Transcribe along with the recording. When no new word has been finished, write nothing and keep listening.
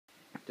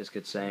just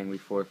get saying we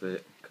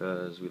forfeit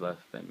because we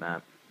left that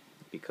map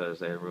because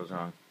they had rules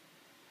wrong.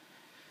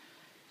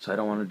 So I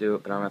don't want to do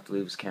it, but I'm going to have to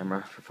leave this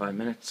camera for 5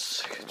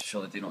 minutes to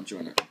show that they don't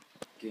join our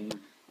game.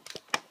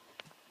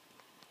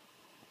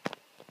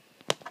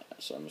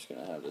 So I'm just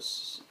going to have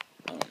this,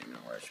 I don't even know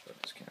where I should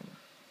put this camera.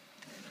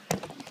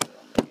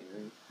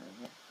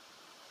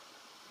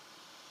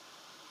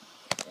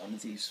 One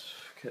of these,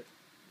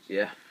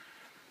 yeah.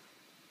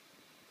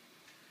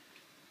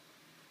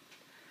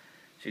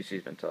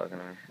 She's been talking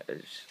to me.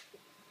 It's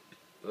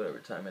whatever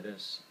time it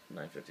is,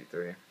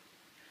 9:53.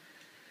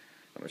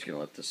 I'm just gonna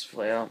let this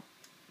play out.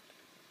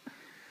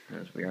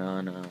 As we're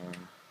on,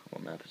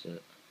 what map is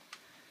it?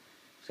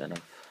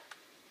 Zenith.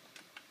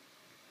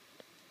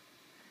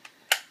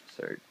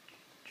 Search.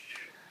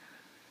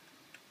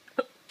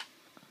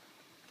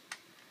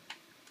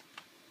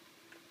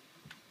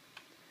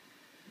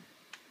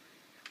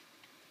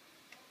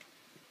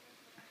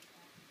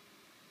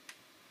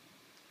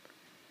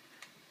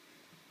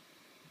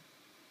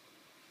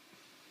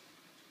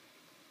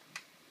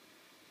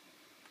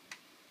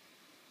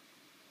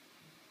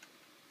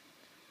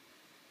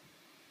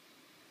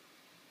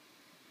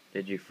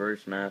 Did you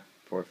first map,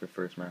 forfeit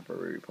first map, or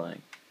were you replaying?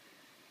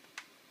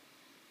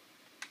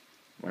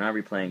 We're not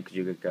replaying because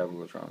you got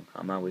rules wrong.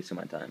 I'm not wasting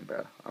my time,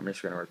 bro. I'm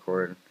just going to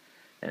record,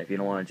 and if you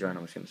don't want to join,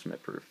 I'm just going to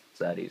submit proof. It's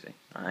that easy.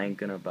 I ain't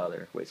going to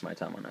bother wasting my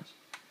time on this.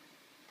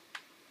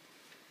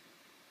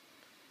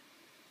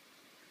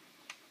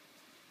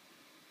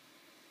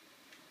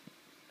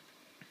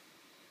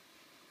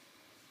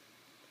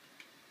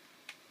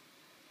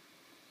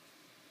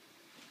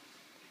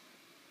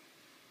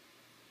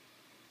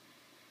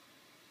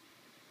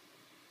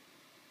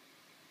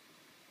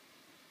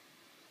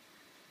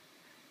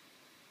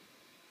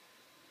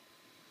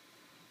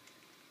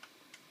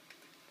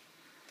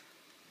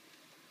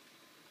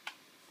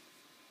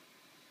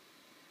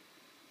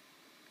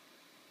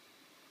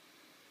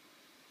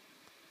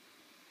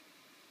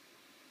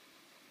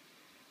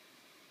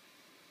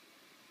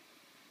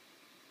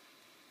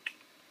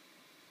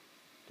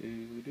 Do,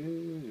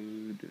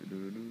 do, do,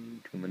 do, do.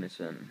 2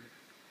 minutes in.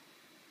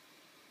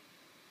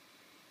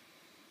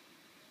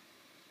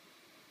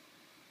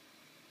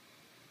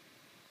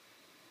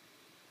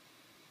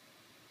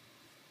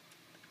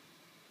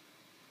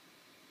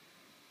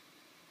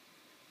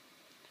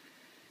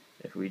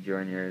 If we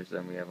join yours,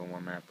 then we have a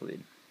 1 map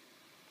lead.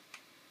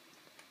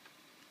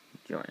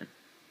 Join.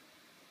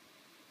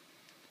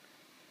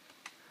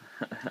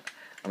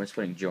 I'm just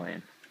putting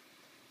join.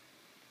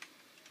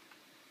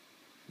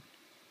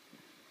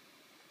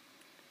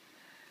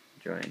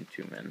 Join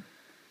 2 men.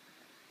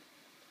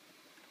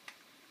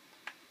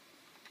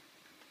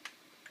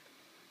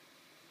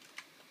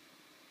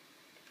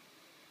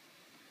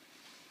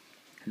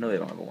 I know they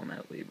don't have a 1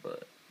 map lead,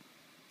 but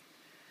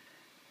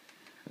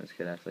this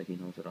kid acts like he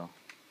knows it all.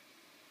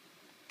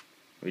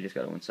 We just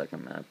gotta win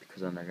second map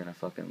because then they're gonna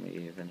fucking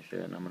leave and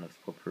shit, and I'm gonna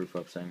put proof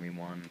up saying we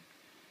won.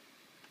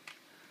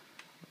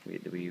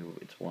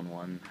 It's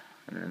 1-1,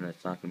 and then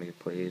it's not gonna be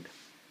played.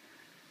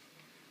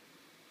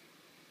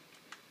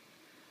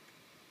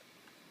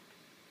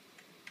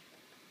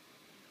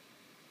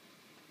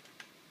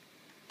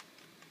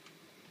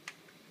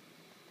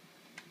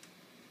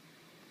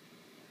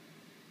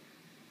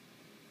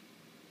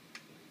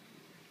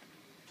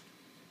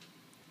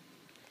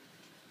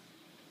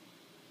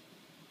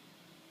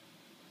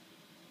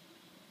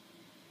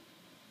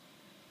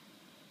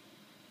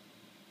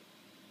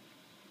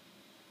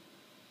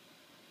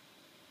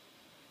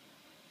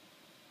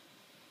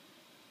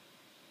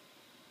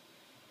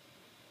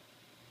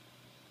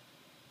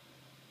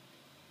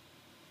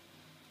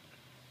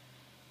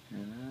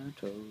 And I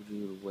told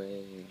you to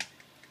wait.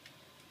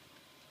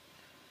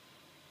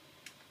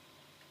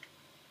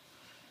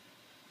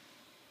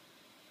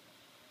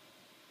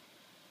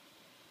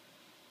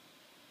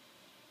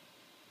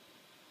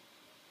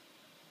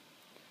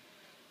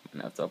 I'm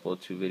gonna have to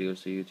upload 2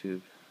 videos to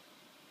YouTube.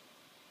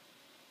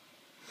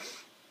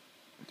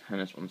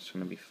 And this one's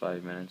gonna be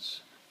 5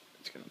 minutes.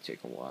 It's gonna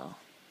take a while.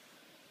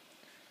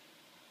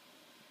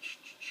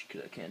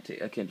 Cause I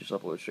can't just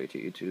upload straight to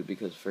YouTube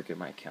because frickin'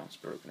 my account's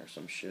broken or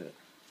some shit.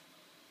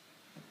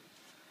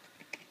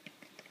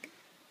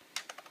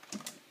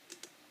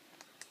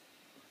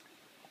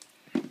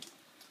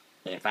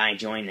 If I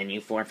join, then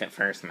you forfeit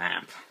first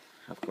map.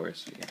 Of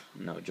course, yeah.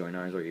 No, join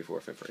ours or you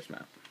forfeit first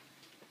map.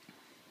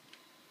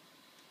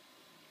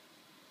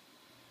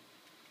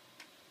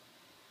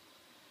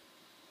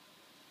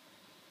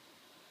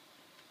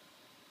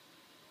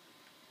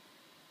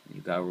 You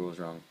got rules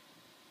wrong.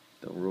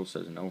 The rule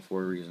says no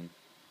for a reason.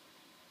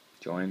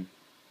 Join.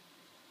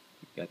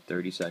 You got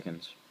 30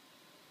 seconds.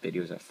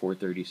 Video's at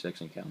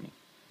 4:36 and counting.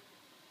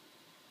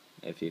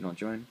 If you don't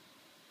join,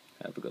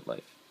 have a good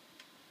life.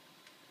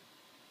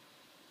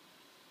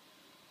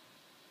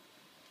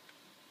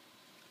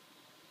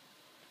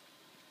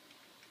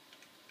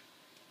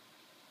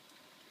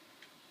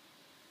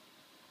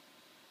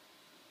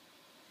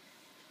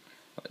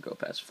 I'll go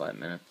past 5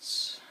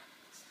 minutes.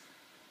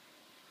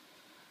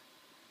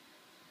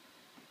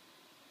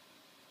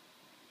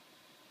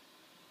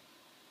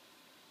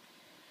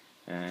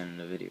 And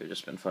the video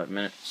just been 5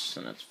 minutes,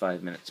 and that's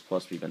 5 minutes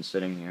plus we've been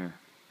sitting here.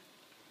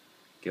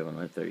 Give them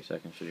like 30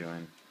 seconds to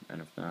join,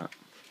 and if not,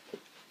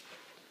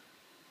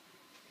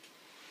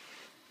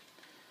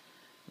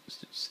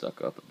 just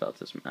stuck up about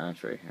this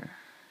match right here.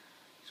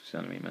 He's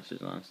sending me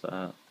messages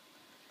non-stop.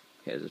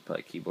 He has his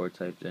probably keyboard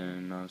typed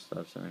in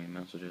non-stop, sending me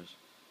messages.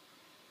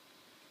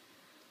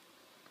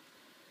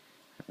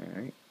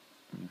 Alright.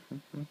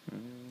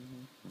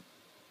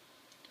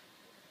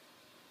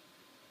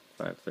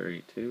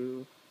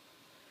 5:32.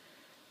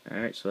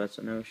 Alright, so that's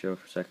a no-show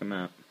for second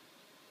map.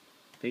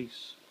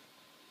 Peace.